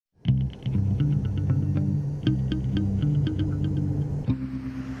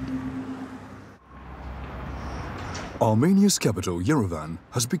Armenia's capital, Yerevan,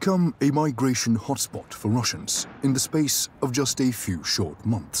 has become a migration hotspot for Russians in the space of just a few short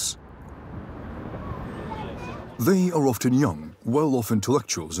months. They are often young, well-off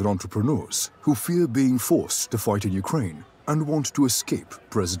intellectuals and entrepreneurs who fear being forced to fight in Ukraine and want to escape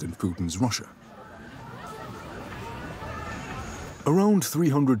President Putin's Russia. Around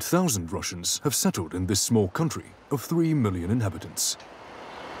 300,000 Russians have settled in this small country of 3 million inhabitants.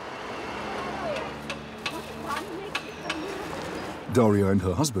 Daria and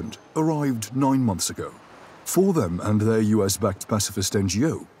her husband arrived 9 months ago. For them and their US-backed pacifist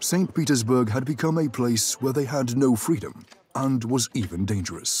NGO, St. Petersburg had become a place where they had no freedom and was even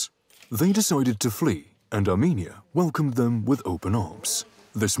dangerous. They decided to flee, and Armenia welcomed them with open arms.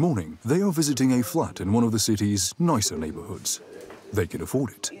 This morning, they are visiting a flat in one of the city's nicer neighborhoods. They can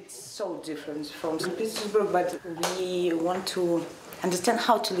afford it. It's so different from St. Petersburg, but we want to understand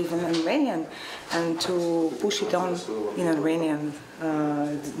how to live in Armenian and to push it on in Armenian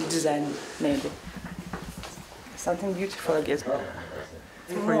design, maybe. Something beautiful, I guess.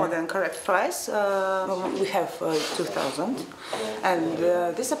 More than correct price. We have 2,000, and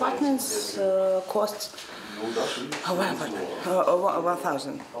these apartments cost 1,000.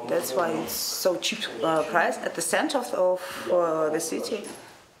 That's why it's so cheap price at the center of the city.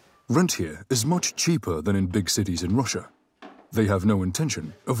 Rent here is much cheaper than in big cities in Russia. They have no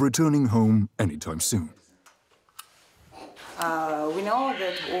intention of returning home anytime soon. We know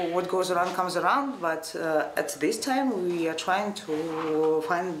that what goes around comes around, but at this time we are trying to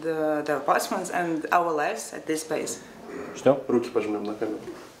find the apartments and our lives at this place.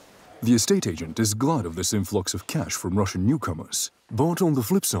 The estate agent is glad of this influx of cash from Russian newcomers. But on the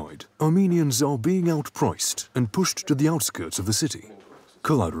flip side, Armenians are being outpriced and pushed to the outskirts of the city.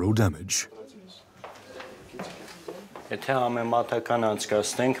 Collateral damage. Եթե համեմատական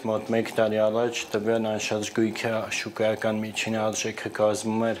անցկացնենք, մոտ 1 տարի առաջ տվյալ անշարժ գույքի շուկայական միջին արժեքը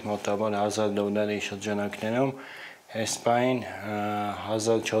կազմում էր մոտավոր $1,000 շրջանակներում, Էսպայն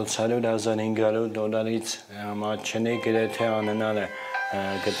 $1,400–1,500-ից մատչելի գրեթե անհնար է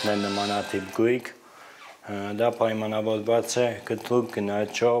գտնել նմանատիպ գույք, դա պայմանավորված է կտրուկ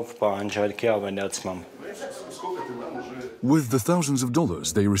գնաճով պահանջարկի ավելացմամբ. With the thousands of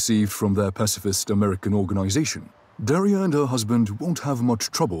dollars they received from their pacifist American organization, Daria and her husband won't have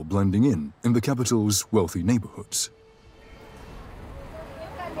much trouble blending in the capital's wealthy neighborhoods.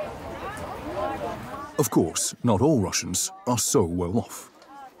 Of course, not all Russians are so well off.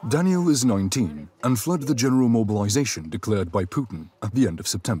 Daniel is 19 and fled the general mobilization declared by Putin at the end of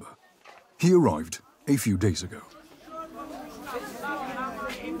September. He arrived a few days ago.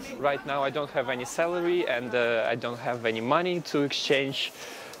 Right now I don't have any salary and I don't have any money to exchange,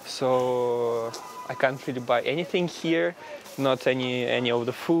 so I can't really buy anything here, not any of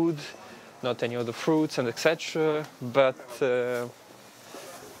the food, not any of the fruits and etc. But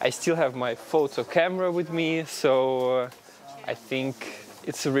I still have my photo camera with me, so I think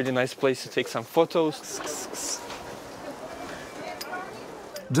it's a really nice place to take some photos.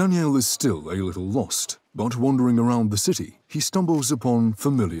 Daniel is still a little lost, but wandering around the city, he stumbles upon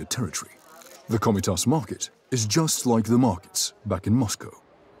familiar territory. The Komitas market is just like the markets back in Moscow.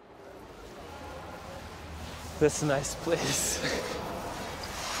 That's a nice place.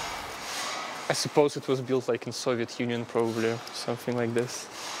 I suppose it was built like in Soviet Union, probably, something like this.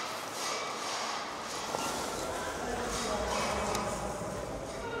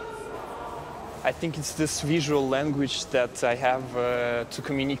 I think it's this visual language that I have to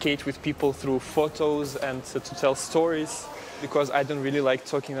communicate with people through photos and to tell stories, because I don't really like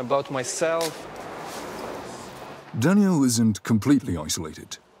talking about myself. Daniel isn't completely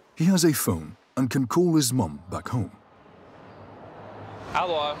isolated. He has a phone and can call his mum back home.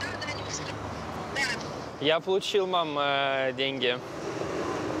 Алло. Я получил, мам, деньги.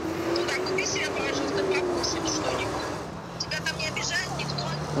 Ну так, купи себе, пожалуйста, покушать что-нибудь. Тебя там не обижает никто?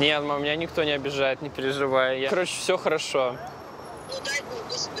 Нет, мам, меня никто не обижает, не переживай. Короче, все хорошо. Ну дай Бог,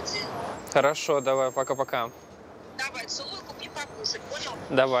 Господи. Хорошо, давай, пока-пока. Давай, целуй, купи покушать, понял?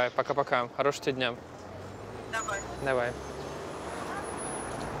 Давай, пока-пока. Хорошего тебе дня. Давай. Давай.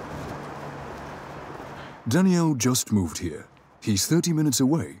 Daniel just moved here. He's 30 minutes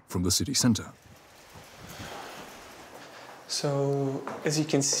away from the city center. So, as you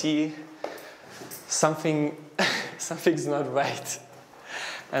can see, something's not right,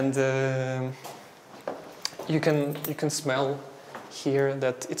 and you can smell here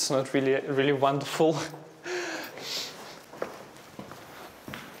that it's not really wonderful.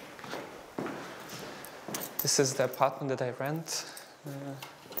 This is the apartment that I rent.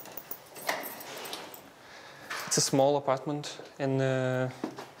 It's a small apartment, and I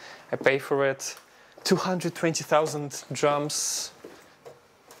pay for it 220,000 drums.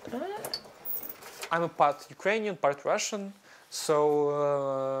 I'm a part Ukrainian, part Russian,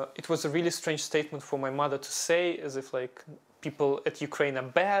 so it was a really strange statement for my mother to say, as if like people at Ukraine are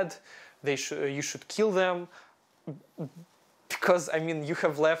bad, you should kill them, because I mean you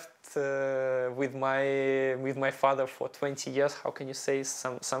have left with my father for 20 years. How can you say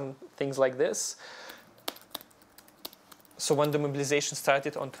some things like this? So when the mobilization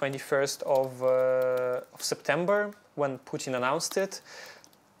started on 21st of September, when Putin announced it,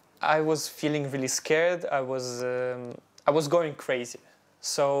 I was feeling really scared. I was going crazy.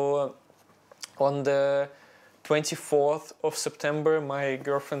 So on the 24th of September, my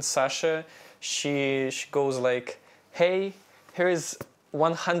girlfriend Sasha, she goes like, "Hey, here is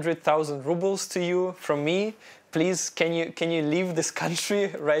 100,000 rubles to you from me. Please, can you leave this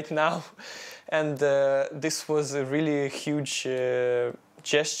country right now?" And this was a really huge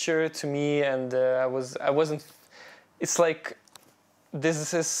gesture to me, and I wasn't. It's like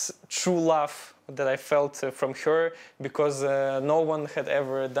this is true love that I felt from her, because no one had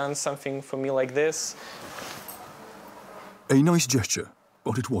ever done something for me like this. A nice gesture,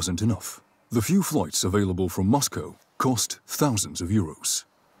 but it wasn't enough. The few flights available from Moscow cost thousands of euros.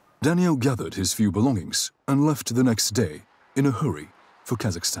 Daniel gathered his few belongings and left the next day in a hurry for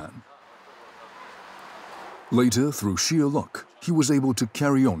Kazakhstan. Later, through sheer luck, he was able to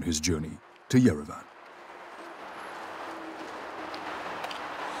carry on his journey to Yerevan.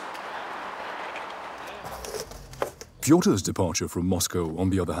 Pyotr's departure from Moscow, on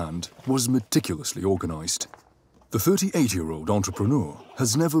the other hand, was meticulously organized. The 38-year-old entrepreneur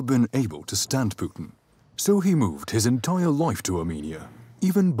has never been able to stand Putin, so he moved his entire life to Armenia,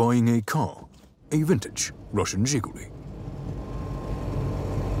 even buying a car, a vintage Russian Zhiguli.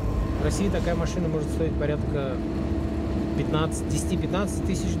 В России такая машина может стоить порядка 10-15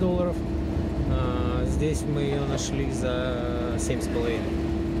 тысяч долларов. Здесь мы ее нашли за 7,5.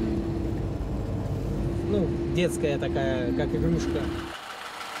 Ну, детская такая, как игрушка.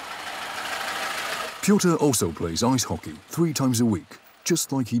 Pyotr also plays ice hockey 3 times a week,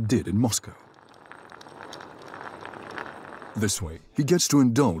 just like he did in Moscow. This way, he gets to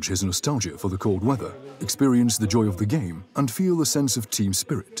indulge his nostalgia for the cold weather, experience the joy of the game, and feel a sense of team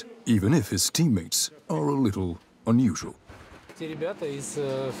spirit, even if his teammates are a little unusual. Те ребята из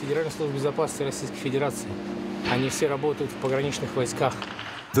Федеральной службы безопасности Российской Федерации, они все работают в пограничных войсках.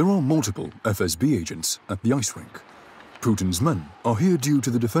 There are multiple FSB agents at the ice rink. Putin's men are here due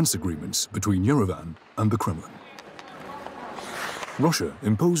to the defense agreements between Yerevan and the Kremlin. Russia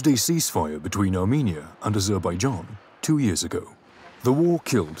imposed a ceasefire between Armenia and Azerbaijan 2 years ago. The war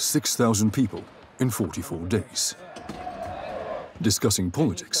killed 6,000 people in 44 days. Discussing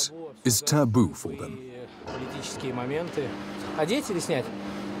politics is taboo for them. Политические моменты. А дети ли снять?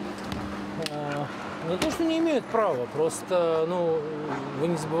 Не то, что не имеют права, просто, ну, вы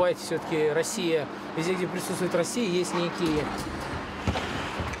не забывайте, все-таки Россия, везде, где присутствует Россия, есть некие...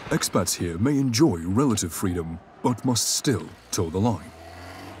 Expats here may enjoy relative freedom, but must still toe the line.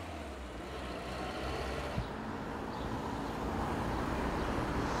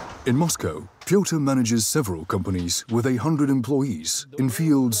 In Moscow, Pyotr manages several companies with 100 employees in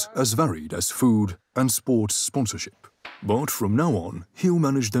fields as varied as food and sports sponsorship. But from now on, he'll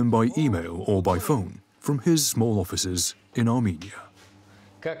manage them by email or by phone from his small offices in Armenia.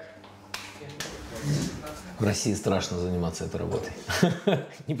 Как? В России страшно заниматься этой работой.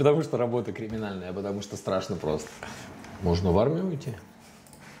 Не потому что работа криминальная, а потому что страшно просто. Можно в армию уйти.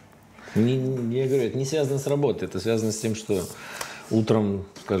 Я говорю, это не связано с работой, это связано с тем, что утром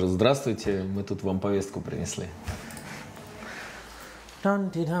скажут: здравствуйте, мы тут вам повестку принесли.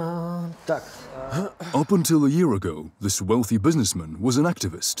 Так. Up until a year ago, this wealthy businessman was an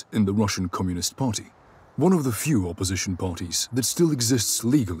activist in the Russian Communist Party, one of the few opposition parties that still exists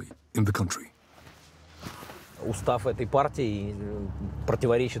legally in the country. Устав этой партии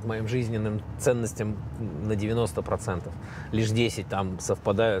противоречит моим жизненным ценностям на 90%. Лишь 10 там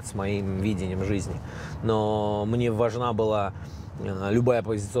совпадают с моим видением жизни. Но мне важна была любая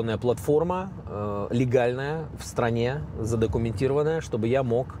оппозиционная платформа, легальная в стране, задокументированная, чтобы я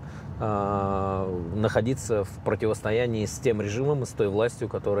мог находиться в противостоянии с тем режимом и с той властью,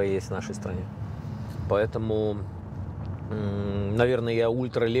 которая есть в нашей стране. Поэтому, наверное, я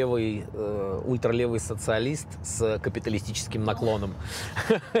ультралевый социалист с капиталистическим наклоном,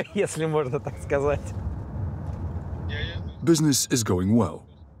 если можно так сказать. Business is going well,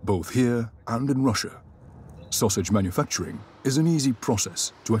 both here and in Russia. Sausage manufacturing is an easy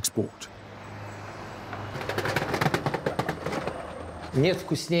process to export. Нет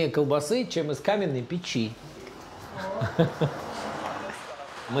вкуснее колбасы, чем из каменной печи.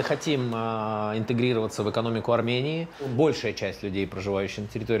 Мы хотим интегрироваться в экономику Армении. Большая часть людей, проживающих на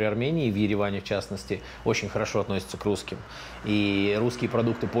территории Армении, в Ереване в частности, очень хорошо относятся к русским. И русские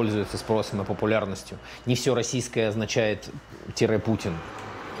продукты пользуются спросом и популярностью. Не все российское означает «Путин».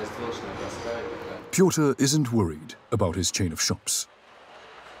 Pyotr isn't worried about his chain of shops.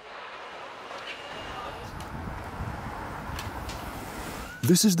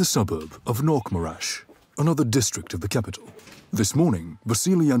 This is the suburb of Norkmarash, another district of the capital. This morning,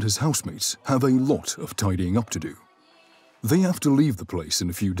 Vasily and his housemates have a lot of tidying up to do. They have to leave the place in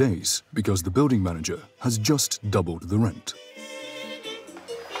a few days because the building manager has just doubled the rent.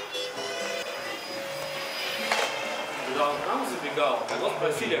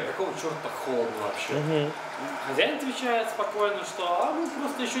 Хозяин отвечает спокойно, что мы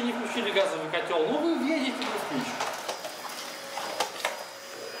просто еще не включили газовый котел, но вы въедете в Refuge.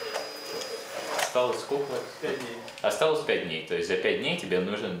 Осталось сколько? 5 дней. Осталось 5 дней, то есть за 5 дней тебе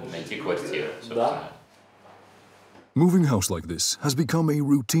нужно найти квартиру, собственно. Moving house like this has become a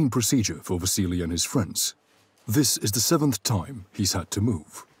routine procedure for Vasily and his friends. This is the 7th time he's had to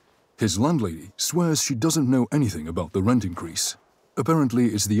move. His landlady swears she doesn't know anything about the rent increase. Apparently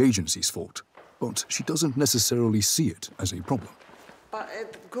it's the agency's fault, but she doesn't necessarily see it as a problem.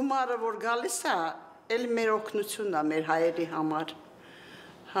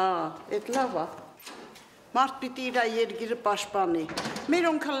 Մարդ պիտի իր երկիրը պաշտպանի։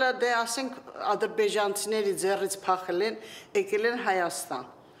 Մերոնքալա դե ասենք ադրբեջանցիների ձեռից փախել են, եկել են Հայաստան։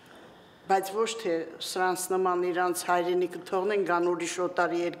 Բայց ոչ թե սրանց նման իրանց հայրենիքը թողնեն գան ուրիշ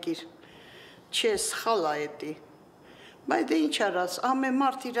օտար երկիր։ Չէ, սխալ է էդի։ Բայց դե ինչ արած, ամեն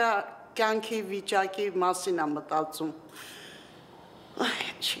մարդ իր կյանքի վիճակի մասին է մտածում։ Այ,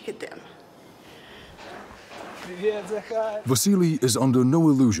 չգիտեմ։ Vasily is under no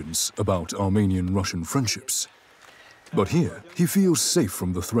illusions about Armenian-Russian friendships. But here, he feels safe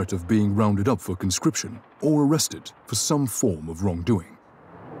from the threat of being rounded up for conscription or arrested for some form of wrongdoing.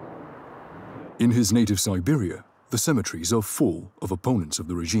 In his native Siberia, the cemeteries are full of opponents of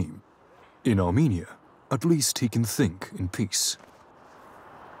the regime. In Armenia, at least he can think in peace.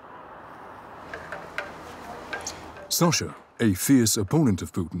 Sasha, a fierce opponent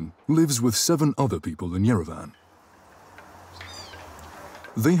of Putin, lives with 7 other people in Yerevan.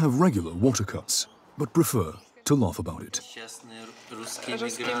 They have regular water cuts, but prefer to laugh about it.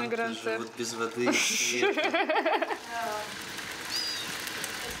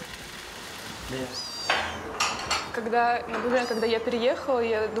 Например, когда я переехала,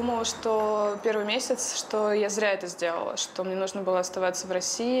 я думала, что первый месяц, что я зря это сделала, что мне нужно было оставаться в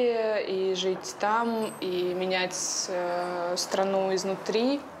России и жить там, и менять страну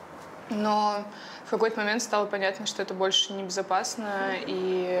изнутри. Но в какой-то момент стало понятно, что это больше небезопасно,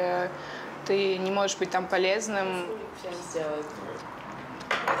 и ты не можешь быть там полезным.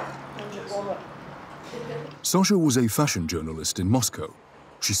 Sasha was a fashion journalist in Moscow.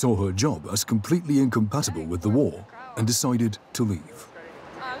 She saw her job as completely incompatible with the war and decided to leave.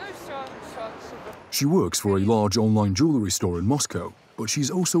 She works for a large online jewelry store in Moscow, but she's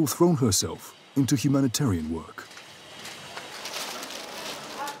also thrown herself into humanitarian work.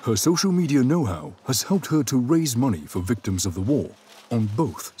 Her social media know-how has helped her to raise money for victims of the war on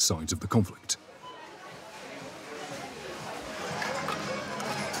both sides of the conflict.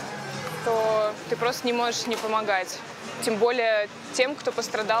 То ты просто не можешь не помогать. Тем более тем, кто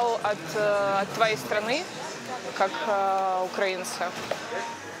пострадал от твоей страны, как украинцы.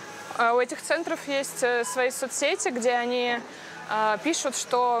 У этих центров есть свои соцсети, где они пишут,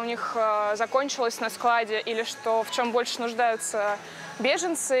 что у них закончилось на складе или что в чем больше нуждаются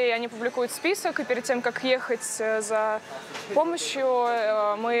беженцы. И они публикуют список, и перед тем, как ехать за помощью,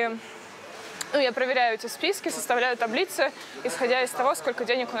 я проверяю эти списки, составляю таблицы, исходя из того, сколько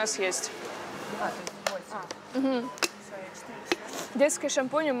денег у нас есть. Детское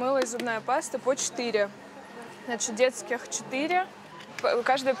шампунь и мыло и зубная паста по 4. Значит, детских 4.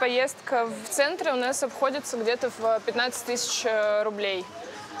 Каждая поездка в центре у нас обходится где-то в 15 тысяч рублей.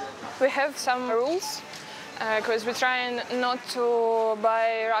 We have some rules, because we're trying not to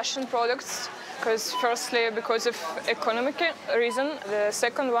buy Russian products, because firstly, because of economic reason. The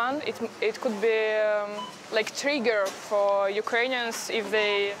second one, it could be like trigger for Ukrainians if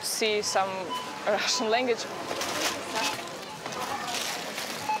they see some Russian language.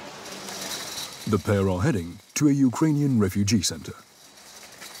 The pair are heading to a Ukrainian refugee center.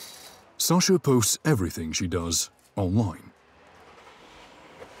 Sasha posts everything she does online.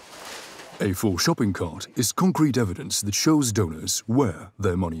 A full shopping cart is concrete evidence that shows donors where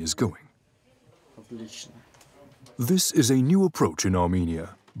their money is going. This is a new approach in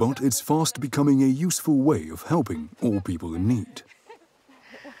Armenia, but it's fast becoming a useful way of helping all people in need.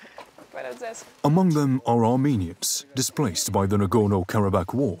 Among them are Armenians, displaced by the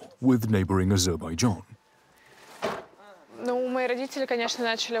Nagorno-Karabakh war with neighboring Azerbaijan. Ну, мои родители, конечно,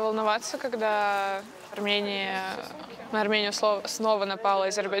 начали волноваться, когда на Армению снова напал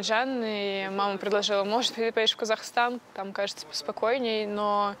Азербайджан, и мама предложила, может, ты поедешь в Казахстан, там, кажется, поспокойней,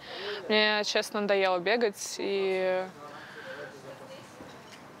 но мне, честно, надоело бегать, и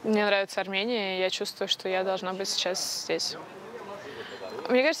мне нравится Армения, и я чувствую, что я должна быть сейчас здесь.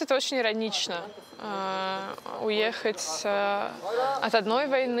 Мне кажется, это очень иронично. Уехать от одной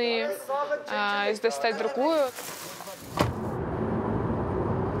войны и достать другую.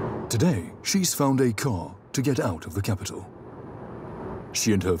 Today, she's found a car to get out of the capital.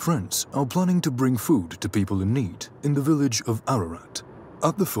 She and her friends are planning to bring food to people in need in the village of Ararat,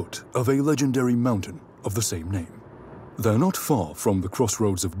 at the foot of a legendary mountain of the same name. They're not far from the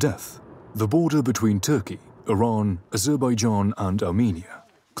crossroads of death, the border between Turkey, Iran, Azerbaijan and Armenia,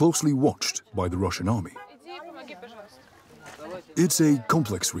 closely watched by the Russian army. It's a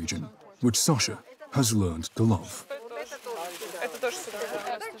complex region, which Sasha has learned to love.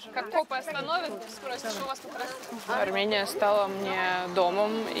 Армения стала мне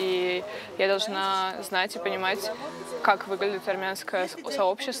домом, и я должна знать и понимать, как выглядит армянское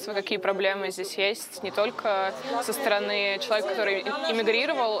сообщество, какие проблемы здесь есть, не только со стороны человека, который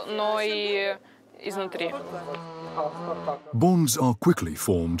эмигрировал, но и изнутри. Bonds are quickly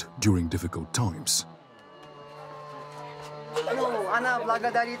formed during difficult times. Она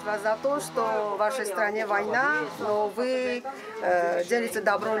благодарит вас за то, что в вашей стране война, но вы делите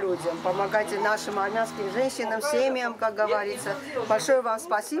добро людям, помогаете нашим армянским женщинам, семьям, как говорится. Большое вам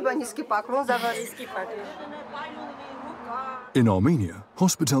спасибо, низкий поклон за вас. In Armenia,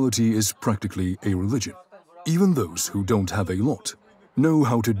 hospitality is practically a religion. Even those who don't have a lot know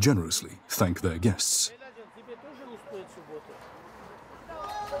how to generously thank their guests.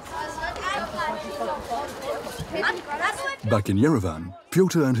 Back in Yerevan,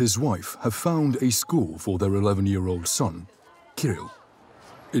 Pyotr and his wife have found a school for their 11-year-old son, Kirill.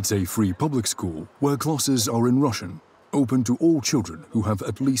 It's a free public school where classes are in Russian, open to all children who have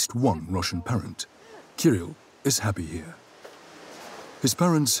at least one Russian parent. Kirill is happy here. His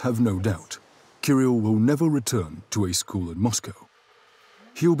parents have no doubt Kirill will never return to a school in Moscow.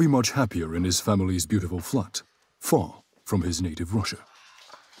 He'll be much happier in his family's beautiful flat, far from his native Russia.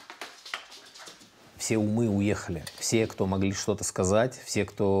 Все умы уехали. Все, кто могли что-то сказать, все,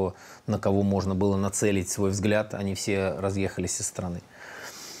 на кого можно было нацелить свой взгляд, они все разъехались из страны.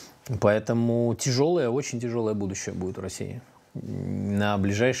 Поэтому очень тяжелое будущее будет у России. На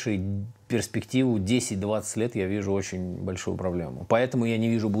ближайшую перспективу 10-20 лет я вижу очень большую проблему. Поэтому я не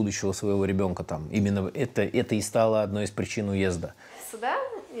вижу будущего своего ребенка там. Именно это и стало одной из причин уезда. Сюда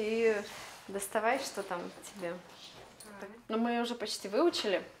и доставай, что там тебе. Но мы уже почти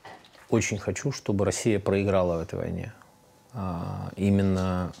выучили. Очень хочу, чтобы Россия проиграла в этой войне.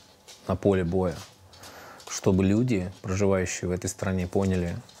 Именно на поле боя. Чтобы люди, проживающие в этой стране,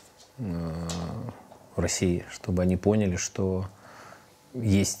 поняли, в России, чтобы они поняли, что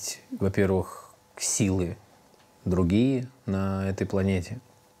есть, во-первых, силы другие на этой планете.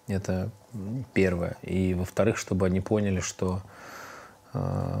 Это первое. И, во-вторых, чтобы они поняли, что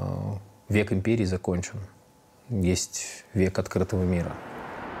век империи закончен. Есть век открытого мира.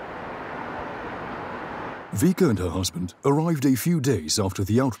 Vika and her husband arrived a few days after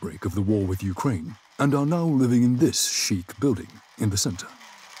the outbreak of the war with Ukraine and are now living in this chic building in the center.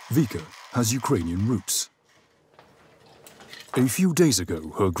 Vika has Ukrainian roots. A few days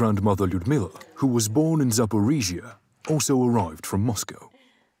ago, her grandmother Lyudmila, who was born in Zaporizhia, also arrived from Moscow.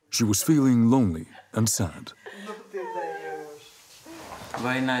 She was feeling lonely and sad.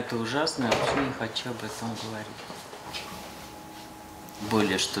 Война это ужасно, я вообще не хочу об этом говорить.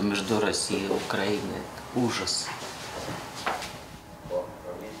 Более, что между Россией и Украиной это ужас.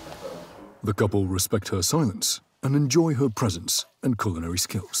 The couple respect her silence and enjoy her presence and culinary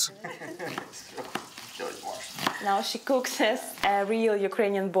skills. Now she cooks us a real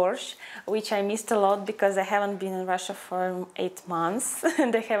Ukrainian borscht, which I missed a lot because I haven't been in Russia for 8 months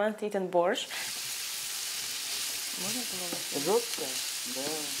and I haven't eaten borscht.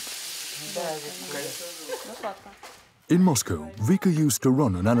 In Moscow, Vika used to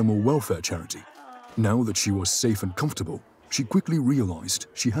run an animal welfare charity. Now that she was safe and comfortable, she quickly realized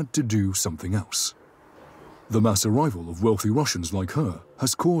she had to do something else. The mass arrival of wealthy Russians like her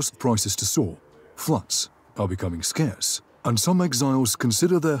has caused prices to soar. Flats are becoming scarce, and some exiles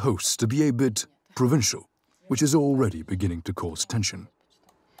consider their hosts to be a bit provincial, which is already beginning to cause tension.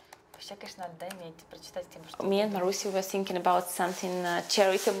 Me and Marusi were thinking about something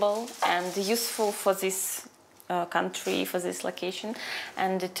charitable and useful for these country for this location,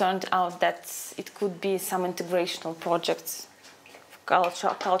 and it turned out that it could be some integrational projects,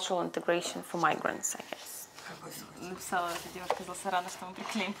 cultural integration for migrants, I guess.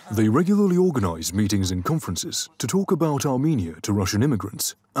 They regularly organize meetings and conferences to talk about Armenia to Russian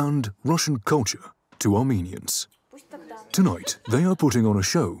immigrants and Russian culture to Armenians. Tonight, they are putting on a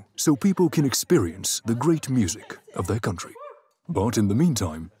show so people can experience the great music of their country. But in the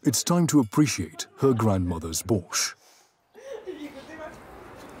meantime, it's time to appreciate her grandmother's borscht.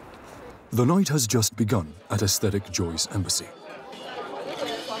 The night has just begun at Aesthetic Joy's embassy.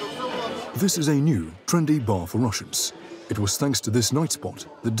 This is a new, trendy bar for Russians. It was thanks to this night spot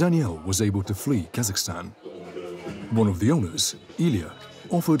that Daniel was able to flee Kazakhstan. One of the owners, Ilya,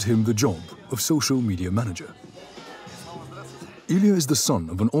 offered him the job of social media manager. Ilya is the son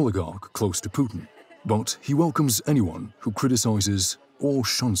of an oligarch close to Putin, but he welcomes anyone who criticizes or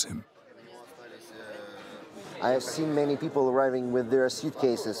shuns him. I have seen many people arriving with their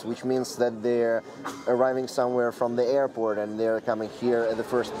suitcases, which means that they're arriving somewhere from the airport and they're coming here in the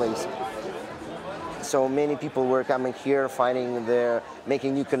first place. So many people were coming here,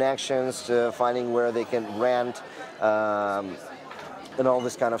 making new connections, finding where they can rent, and all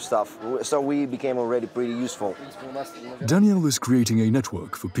this kind of stuff. So we became already pretty useful. Daniel is creating a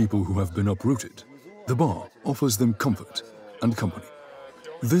network for people who have been uprooted. The bar offers them comfort and company.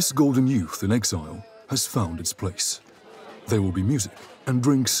 This golden youth in exile has found its place. There will be music and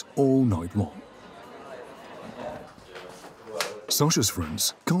drinks all night long. Sasha's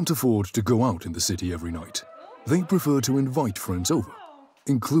friends can't afford to go out in the city every night. They prefer to invite friends over,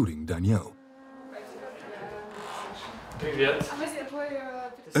 including Danielle.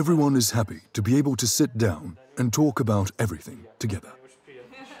 Everyone is happy to be able to sit down and talk about everything together.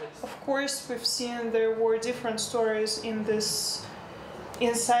 Of course, we've seen there were different stories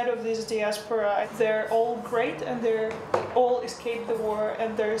inside of this diaspora. They're all great and they're all escaped the war,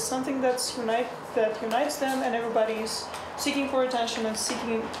 and there's something that unites them, and everybody's seeking for attention and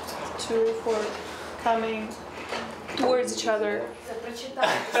seeking for coming towards each other.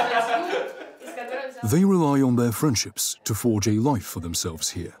 They rely on their friendships to forge a life for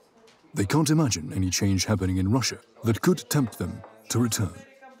themselves here. They can't imagine any change happening in Russia that could tempt them to return.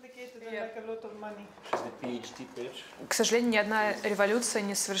 К сожалению, ни одна революция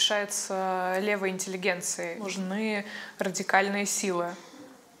не совершается левой интеллигенцией. Нужны радикальные силы.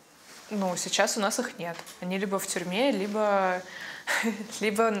 Ну, сейчас у нас их нет. Они либо в тюрьме, либо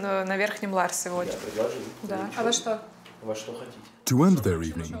на Верхнем Ларсоводе. Да. А вы что? To end their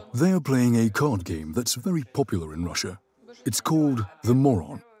evening, they are playing a card game that's very popular in Russia. It's called The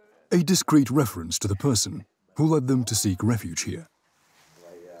Moron, a discreet reference to the person who led them to seek refuge here.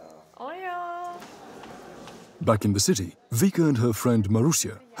 Back in the city, Vika and her friend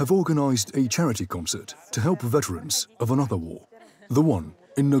Marusya have organized a charity concert to help veterans of another war, the one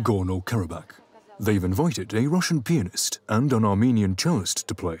in Nagorno-Karabakh. They've invited a Russian pianist and an Armenian cellist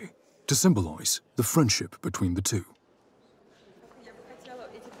to play, to symbolize the friendship between the two.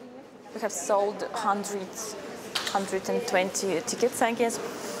 We have sold 120 tickets, I guess.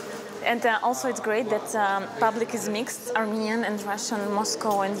 And also it's great that public is mixed, Armenian and Russian,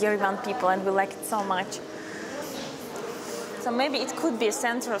 Moscow and Yerevan people, and we like it so much. So maybe it could be a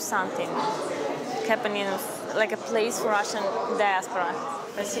center of something happening, like a place for Russian diaspora.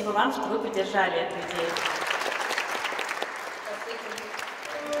 Спасибо вам, что вы поддержали эту идею.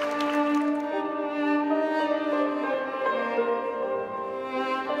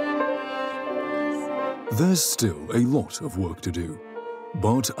 There's still a lot of work to do.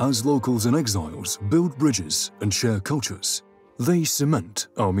 But as locals and exiles build bridges and share cultures, they cement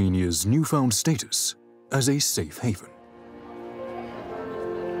Armenia's newfound status as a safe haven.